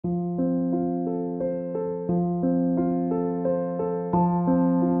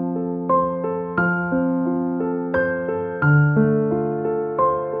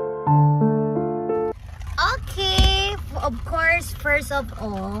first of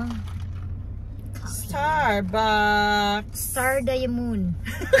all, Starbucks. Star Diamond.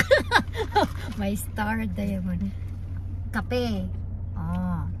 May Star Diamond. Kape.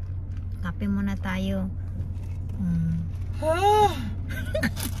 Oh. Kape muna tayo.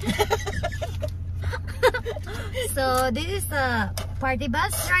 So this is the party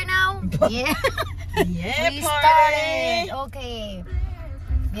bus right now. Yeah. Yeah, We party. started. Okay.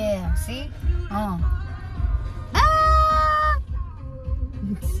 Yeah, see? Oh.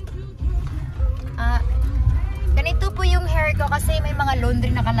 Ganito po yung hair ko kasi may mga laundry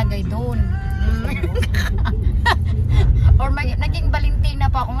nakalagay doon. Or naging Valentina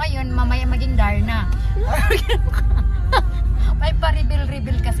pa ako ngayon, mamaya maging Darna. May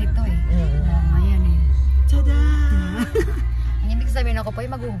pa-reveal kasi ito eh. Ayan eh. Tada! Ang ibig sabihin ako po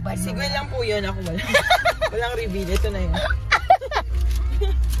yung mag-uhubad. Siguro lang po yun, ako wala. Walang reveal, ito na yun.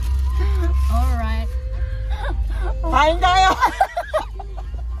 Alright. Kain tayo!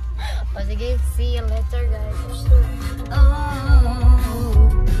 O sige, see you later guys.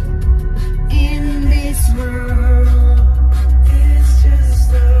 In this world,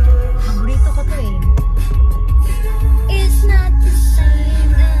 paborito ko to eh. It's not the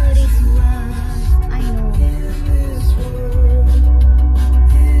same that it was. I know.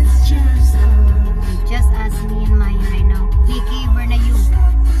 Just as me and Maya, I know. Nikki, where na you?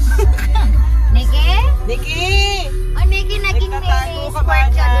 Nikki? Nikki! Oh, Nikki, naging Nagtatago ka ba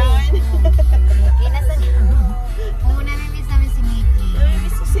squirt ka dyan? Nikki, nasa Oo, namimiss namin si Nikki.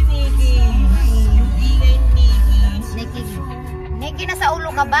 Namimiss ko si Nikki. Yung ingay ni Nikki. Nikki, nasa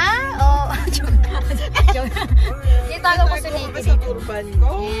ulo ka ba? O, Itago ko si Nikki Sa dito. turban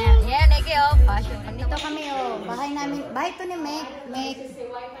ko. Yeah, Nikki, oh, fashion. Dito kami, oh. Bahay namin. Bahay to ni Meg.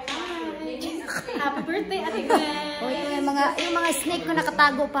 Happy birthday, Ate Gwen! Oh, yung mga snake ko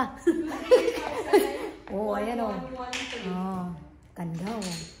nakatago pa. Oh, ayan, oh. Oh, ganda, oh.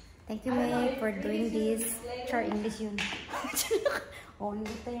 Thank you, Meg, for doing this. Char English yun. Oh,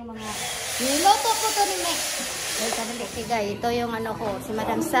 nandito yung mga... Niloto ko to ni Meg. Wait, kadali, tigay. Ito yung ano ko, si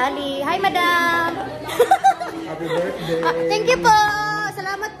Madam Sally. Hi, Madam! Happy birthday! Thank you po!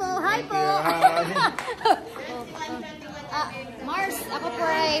 Salamat po! Hi po! Mars, ako po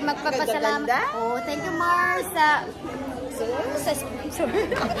ay magpapasalamat. Oh, thank you, Mars. Sa sponsor.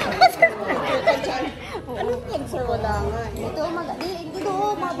 Sir, wala nga. Dito,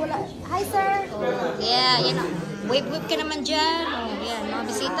 mga bola. Hi, sir. Yeah, yan o. Wave ka naman dyan. Oh, yan, mga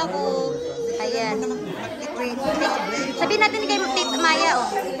bisita ko. Ayan. Sabihin natin kay Tita Maya, oh.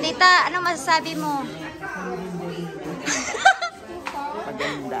 Tita, ano masasabi mo?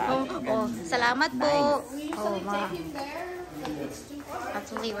 Maganda. Oh, salamat po. Oh, mga.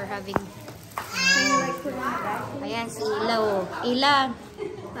 Actually, we're having... Ayan, si Ila, oh. Ila.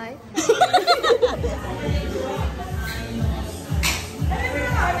 Hi.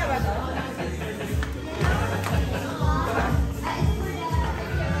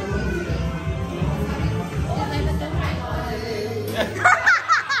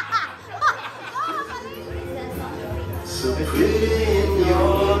 So in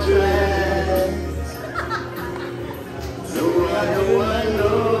your dress, no one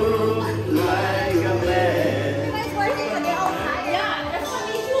knows like a man. Yeah, that's what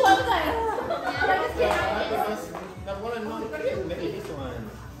makes you love that.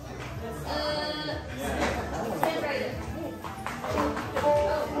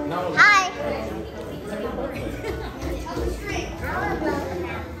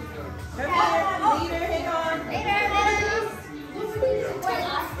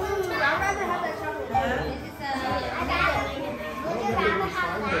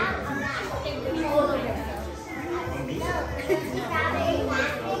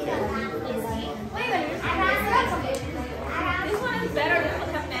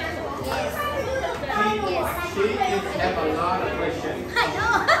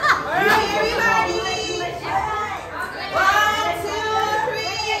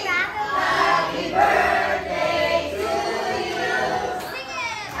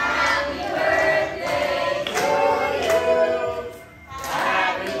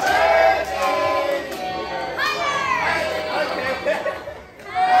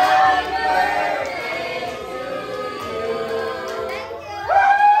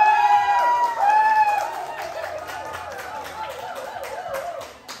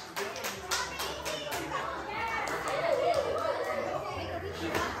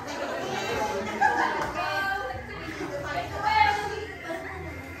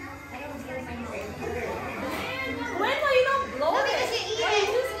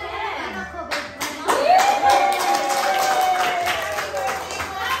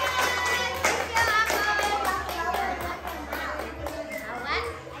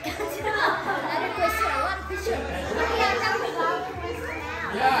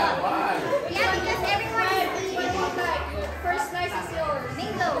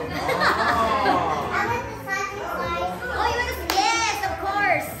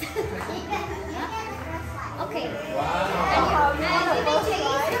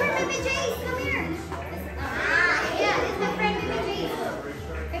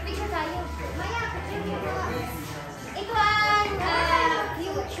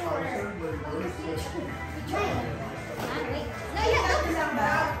 No, yeah, no.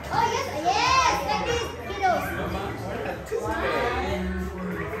 Oh, yes, yes. Like this, kiddos.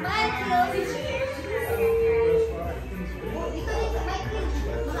 Smile, kiddos. Dito, my kids.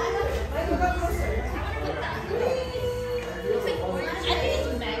 Mga ano? I think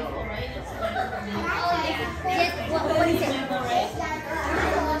it's mango, right? It's Oh, yes. What is it? mango, right?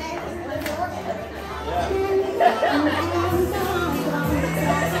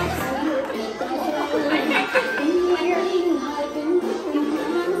 I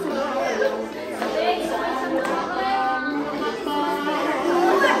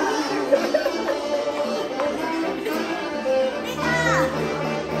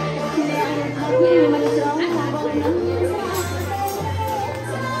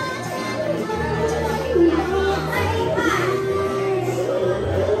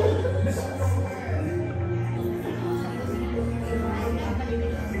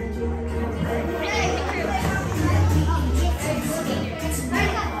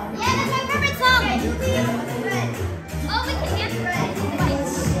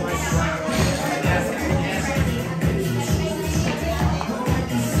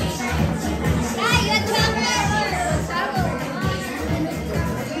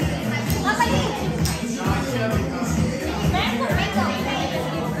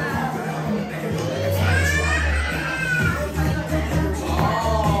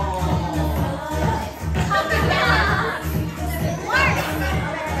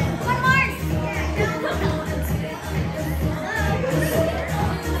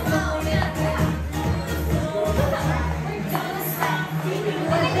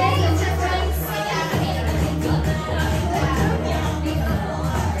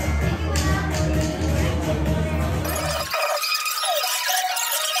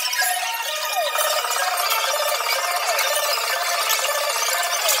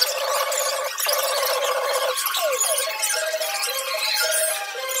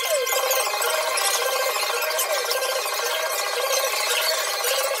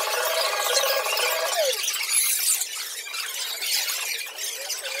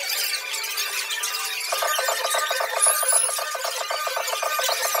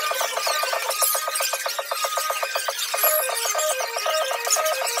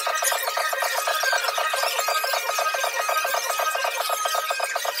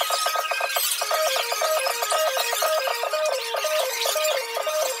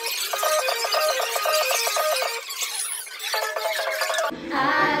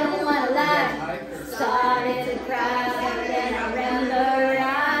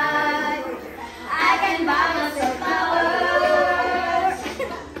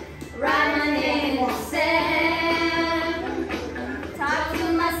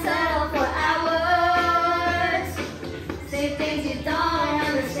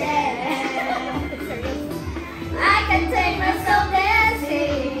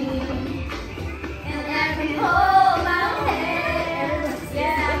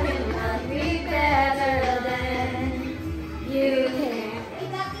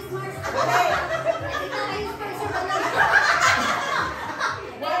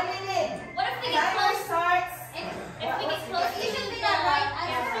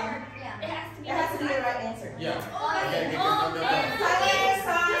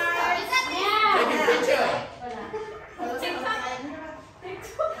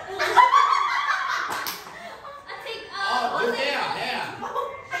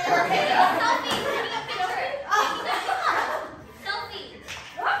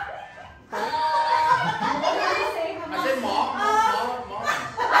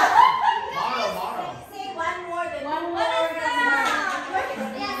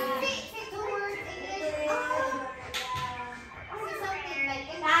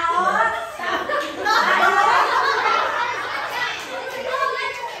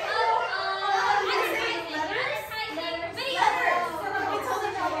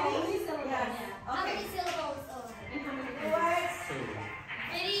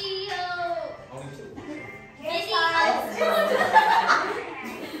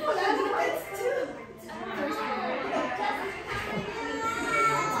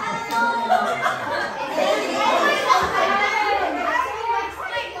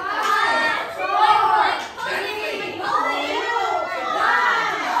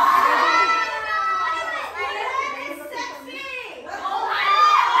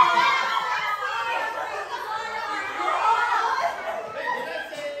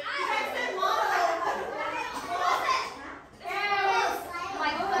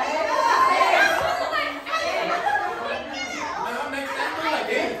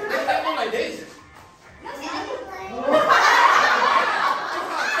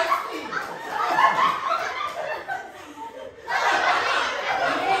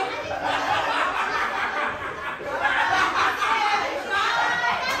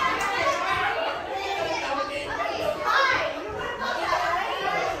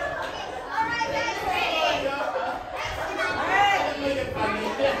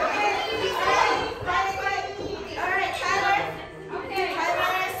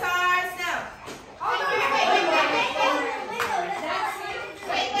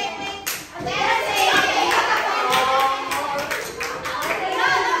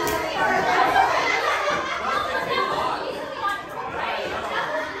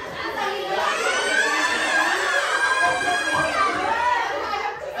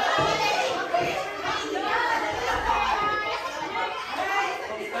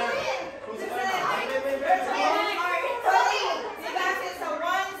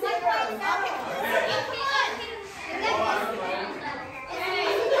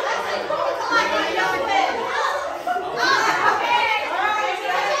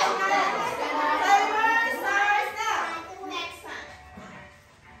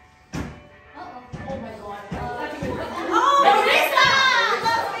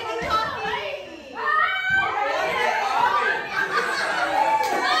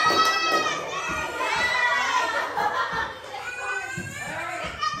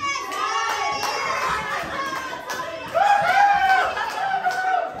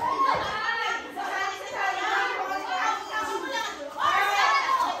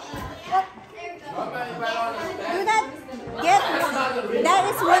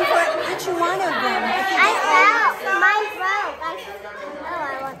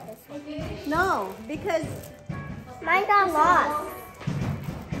No, because mine got lost.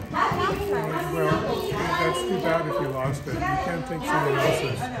 Well, that's too bad if you lost it. You can't take someone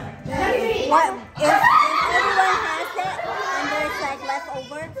else's. What if everyone has it and there's like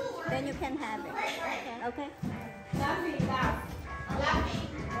leftover, then you can have it. Okay?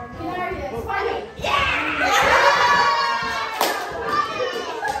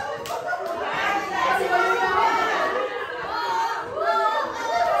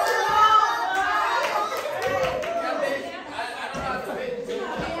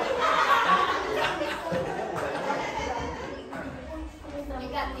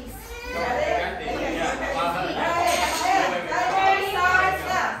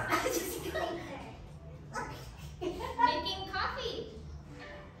 Making coffee.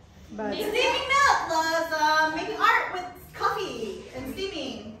 Steaming milk was making art with coffee and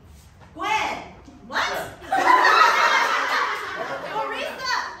steaming. Gwen, what?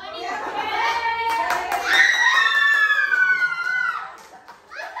 Barista.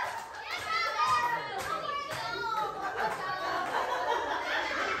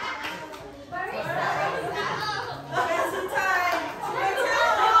 Dancing time.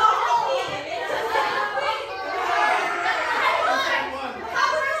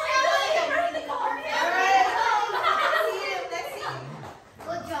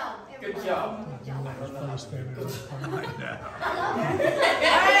 Good job. Good job. Standing in front of my dad.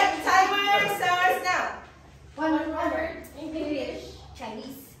 Alright, timer starts now. One word. English.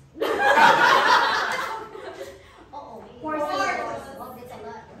 Chinese. Uh-oh. Four syllables. Oh, that's a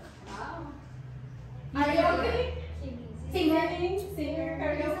lot. Wow. Are you okay? Singer. Singer.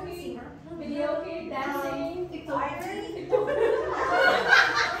 Karaoke. Singer. Video game. Dancing. TikTok.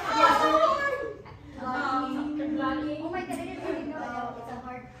 Vlogging. Oh my God, I didn't really know. It's a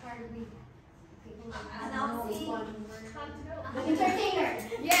hard way. Announcing. Entertainer.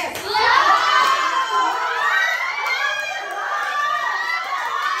 Yes.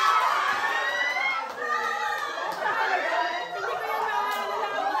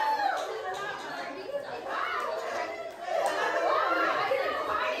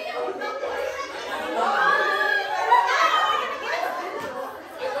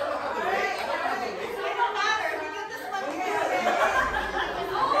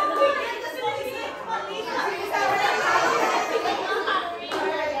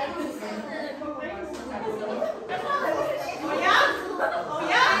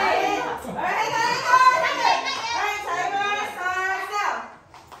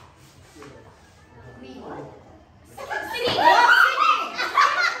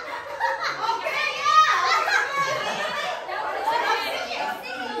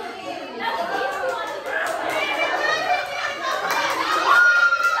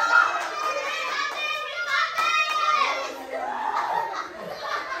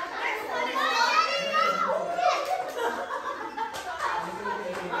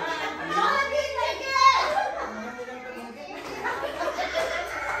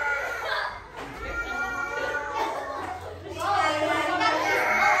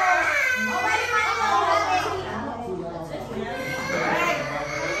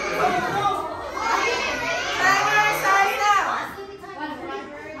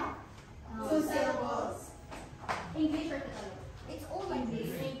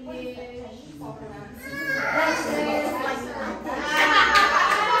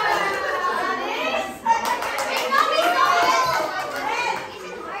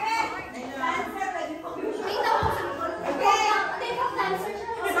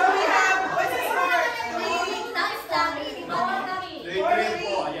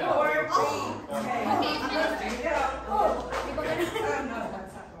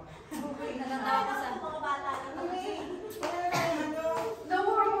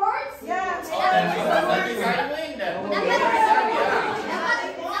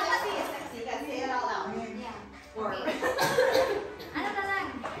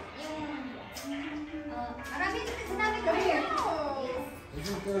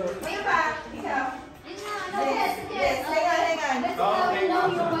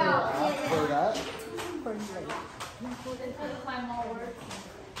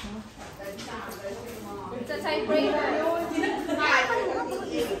 It's a tiebreaker.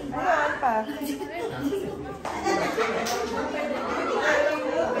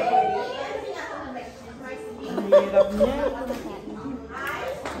 Hirap niya.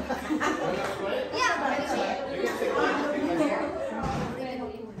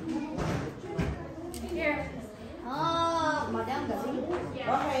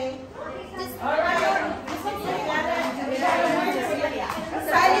 Okay. Alright.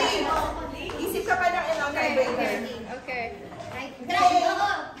 Sally, isip ka pa ng ilang tiebreaker. Okay. Okay.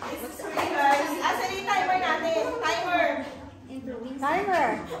 This is for you guys. Asan yung timer natin? Timer.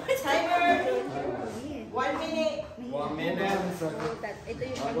 Timer. Timer. 1 minute. 1 minute. Ito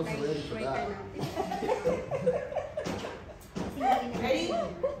yung I wasn't ready for that. Ready?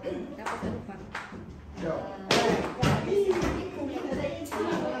 Go.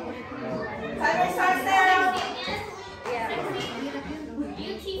 Timer starts now.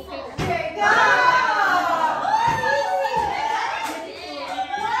 Beautiful. Here you go.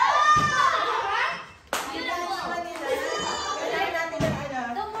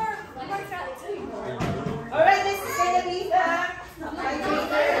 Alright, this is gonna be the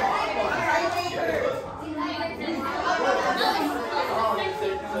tiebreaker.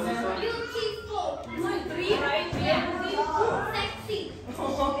 Beautiful. Sexy.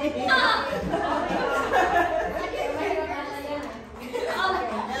 Alright,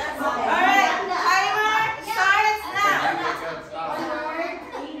 timer starts now.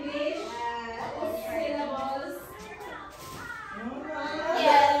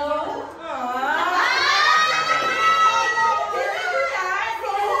 Yellow.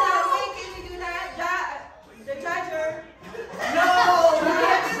 Can we do that? The judger. No.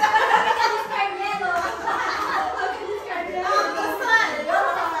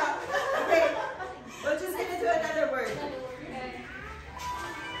 Okay, we're just gonna do another word.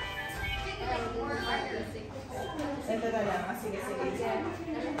 Ito na lang. Ah, sige, sige.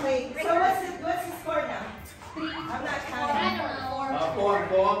 Wait, so what's the score now? I'm not counting. 4 and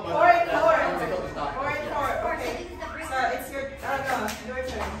 4, but 4 and 4. that's 4 and 4. Okay. So it's your no, your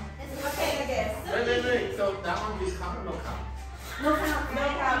turn. Okay, I guess. Wait. So that one you count or no count? No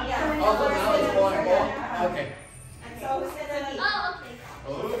count, yeah. Oh, so now it's 4 and 4. Okay. So who's gonna lead? Oh,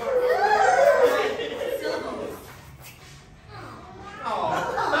 okay. Syllables. Oh.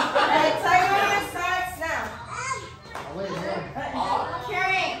 Alright, timer starts now. Wait, hold on.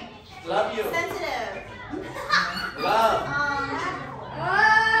 Caring. Love you. Sensitive. Love.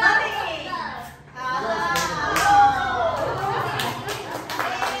 Loving.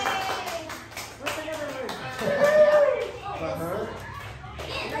 What's another word? For her?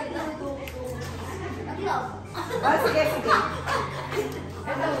 Oh, sige, sige.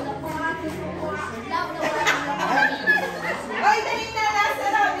 Oy, dali na, last na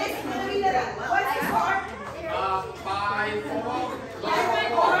lang. This is gonna be the last. What's the score? 5-4.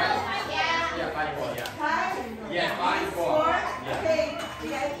 5-4? Yeah, 5-4, yeah. 5? Yeah, 5-4. 4? Yeah. Okay. You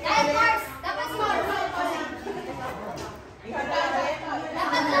guys got it? You have that?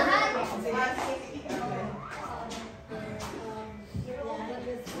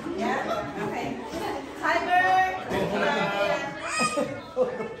 Yeah? Okay. Timer.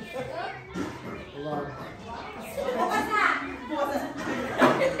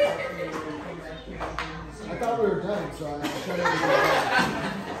 I thought we were done, so I shut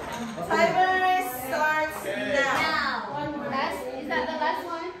everything Timer starts now. Is that the last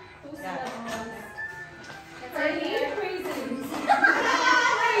one?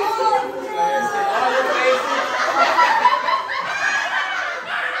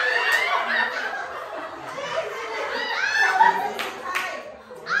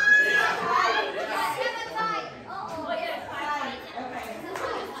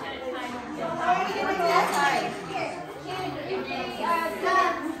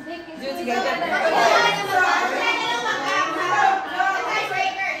 Do it together.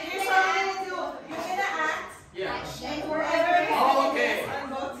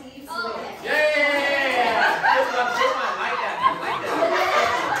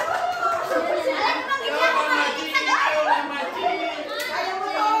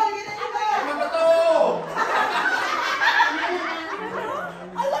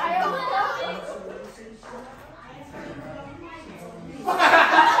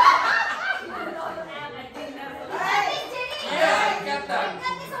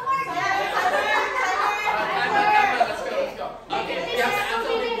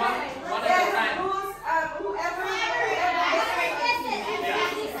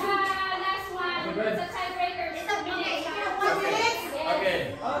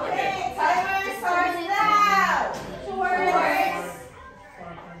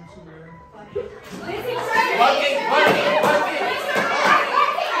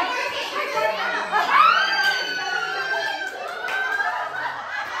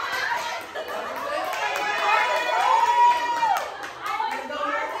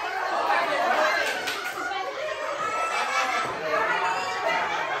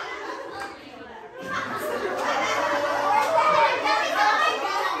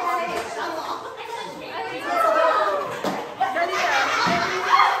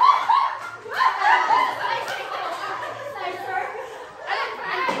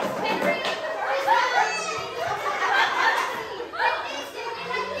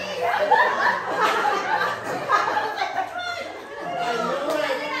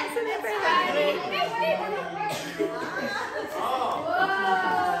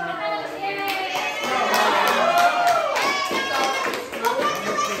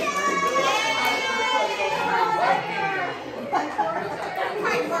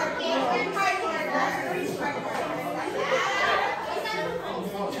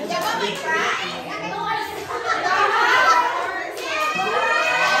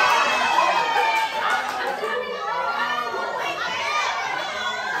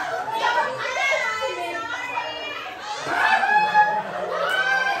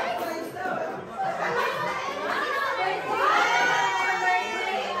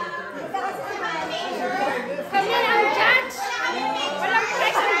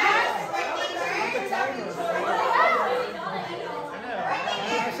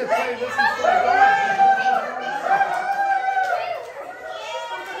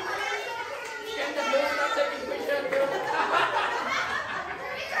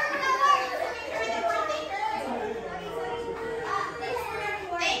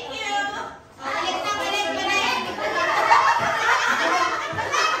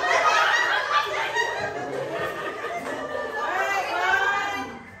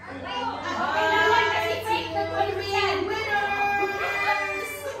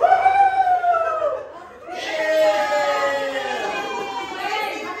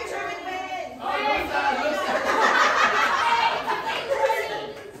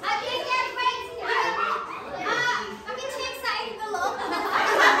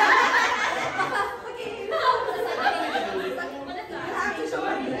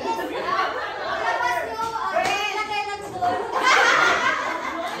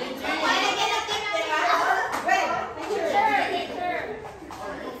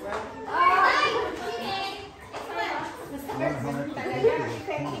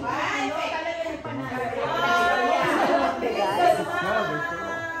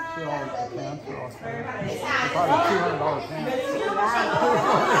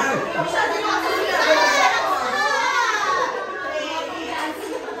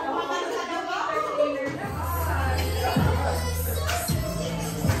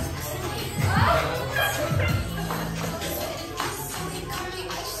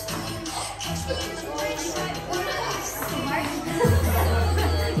 Thank you.